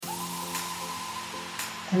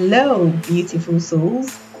Hello, beautiful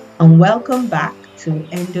souls, and welcome back to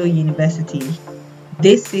Endo University.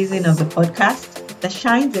 This season of the podcast that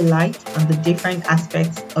shines a light on the different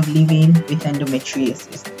aspects of living with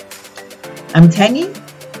endometriosis. I'm Tenny,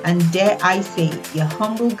 and dare I say, your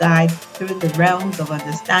humble guide through the realms of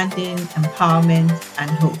understanding, empowerment, and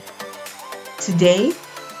hope. Today,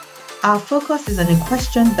 our focus is on a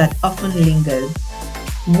question that often lingers.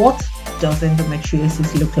 What does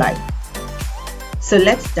endometriosis look like? So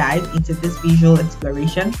let's dive into this visual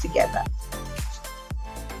exploration together.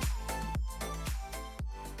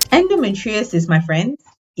 Endometriosis, my friends,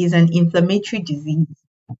 is an inflammatory disease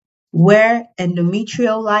where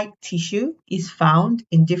endometrial-like tissue is found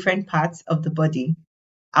in different parts of the body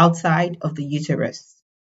outside of the uterus.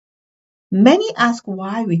 Many ask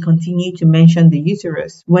why we continue to mention the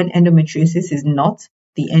uterus when endometriosis is not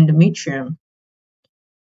the endometrium.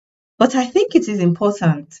 But I think it is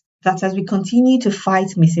important that as we continue to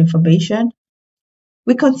fight misinformation,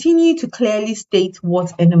 we continue to clearly state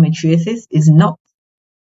what endometriosis is not.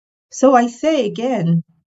 So I say again,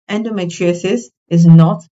 endometriosis is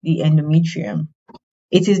not the endometrium.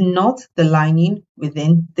 It is not the lining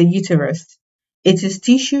within the uterus. It is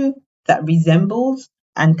tissue that resembles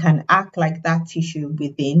and can act like that tissue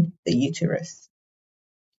within the uterus.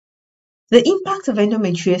 The impact of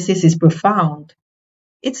endometriosis is profound.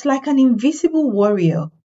 It's like an invisible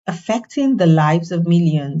warrior affecting the lives of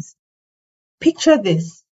millions. Picture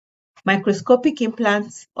this: microscopic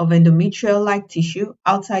implants of endometrial-like tissue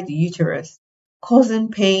outside the uterus, causing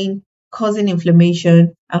pain, causing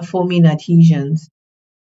inflammation, and forming adhesions.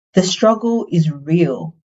 The struggle is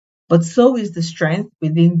real, but so is the strength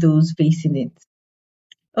within those facing it.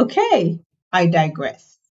 Okay, I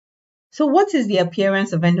digress. So, what is the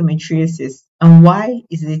appearance of endometriosis and why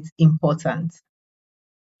is it important?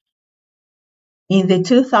 In the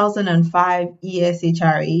 2005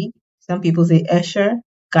 ESHRA, some people say ESHRE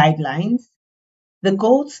guidelines, the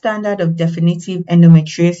gold standard of definitive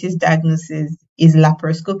endometriosis diagnosis is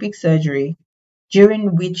laparoscopic surgery,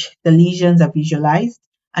 during which the lesions are visualized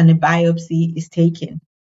and a biopsy is taken.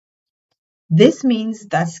 This means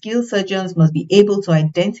that skilled surgeons must be able to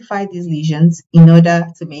identify these lesions in order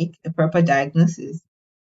to make a proper diagnosis.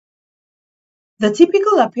 The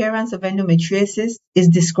typical appearance of endometriosis is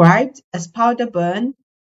described as powder burn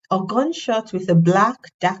or gunshot with a black,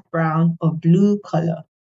 dark brown, or blue color.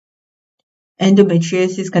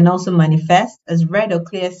 Endometriosis can also manifest as red or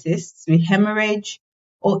clear cysts with hemorrhage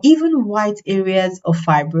or even white areas of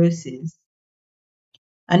fibrosis.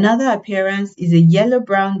 Another appearance is a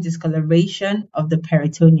yellow-brown discoloration of the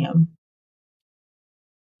peritoneum.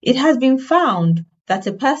 It has been found that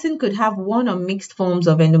a person could have one or mixed forms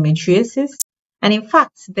of endometriosis, and in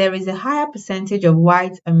fact, there is a higher percentage of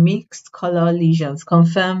white and mixed color lesions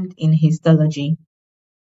confirmed in histology.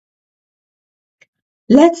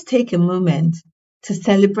 Let's take a moment to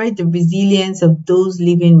celebrate the resilience of those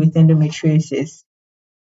living with endometriosis,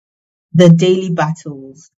 the daily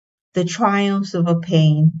battles, the triumphs over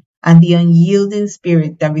pain, and the unyielding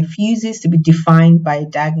spirit that refuses to be defined by a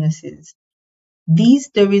diagnosis. These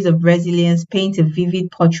stories of resilience paint a vivid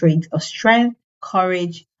portrait of strength,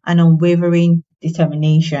 courage, and unwavering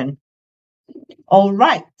determination. All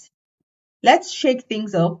right, let's shake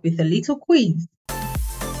things up with a little quiz.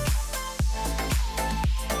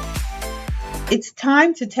 It's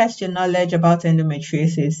time to test your knowledge about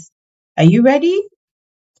endometriosis. Are you ready?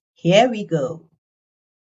 Here we go.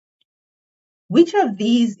 Which of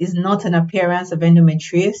these is not an appearance of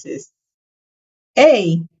endometriosis?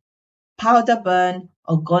 A. Powder burn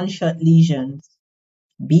or gunshot lesions.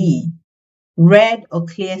 B. Red or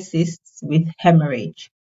clear cysts with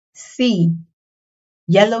hemorrhage. C.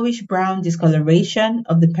 Yellowish brown discoloration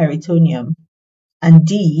of the peritoneum. And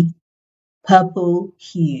D. Purple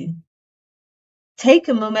hue. Take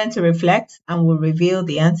a moment to reflect and we'll reveal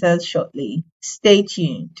the answers shortly. Stay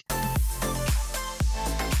tuned.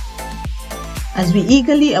 As we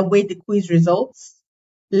eagerly await the quiz results,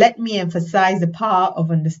 let me emphasize the power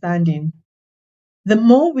of understanding. The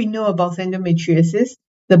more we know about endometriosis,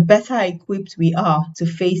 the better equipped we are to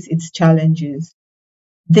face its challenges.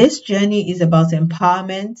 This journey is about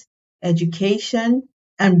empowerment, education,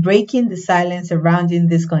 and breaking the silence surrounding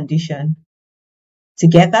this condition.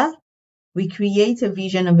 Together, we create a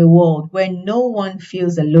vision of a world where no one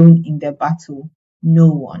feels alone in their battle.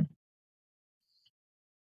 No one.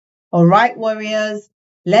 All right, warriors,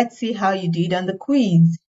 let's see how you did on the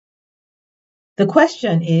quiz. The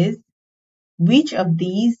question is, which of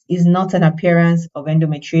these is not an appearance of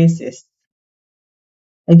endometriosis?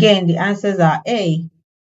 Again, the answers are A.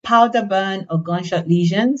 Powder burn or gunshot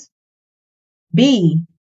lesions. B.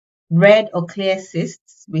 red or clear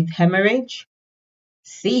cysts with hemorrhage.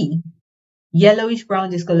 C, yellowish brown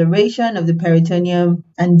discoloration of the peritoneum.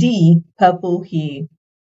 And D, purple hue.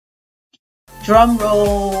 Drum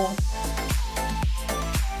roll.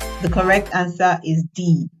 The correct answer is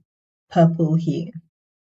D, purple hue.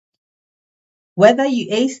 Whether you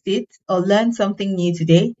aced it or learned something new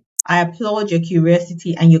today, I applaud your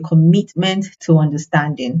curiosity and your commitment to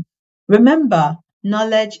understanding. Remember,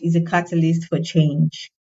 knowledge is a catalyst for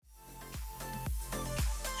change.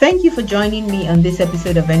 Thank you for joining me on this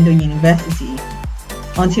episode of Endo University.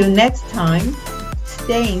 Until next time,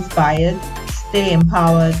 stay inspired, stay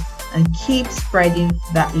empowered, and keep spreading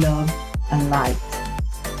that love and light.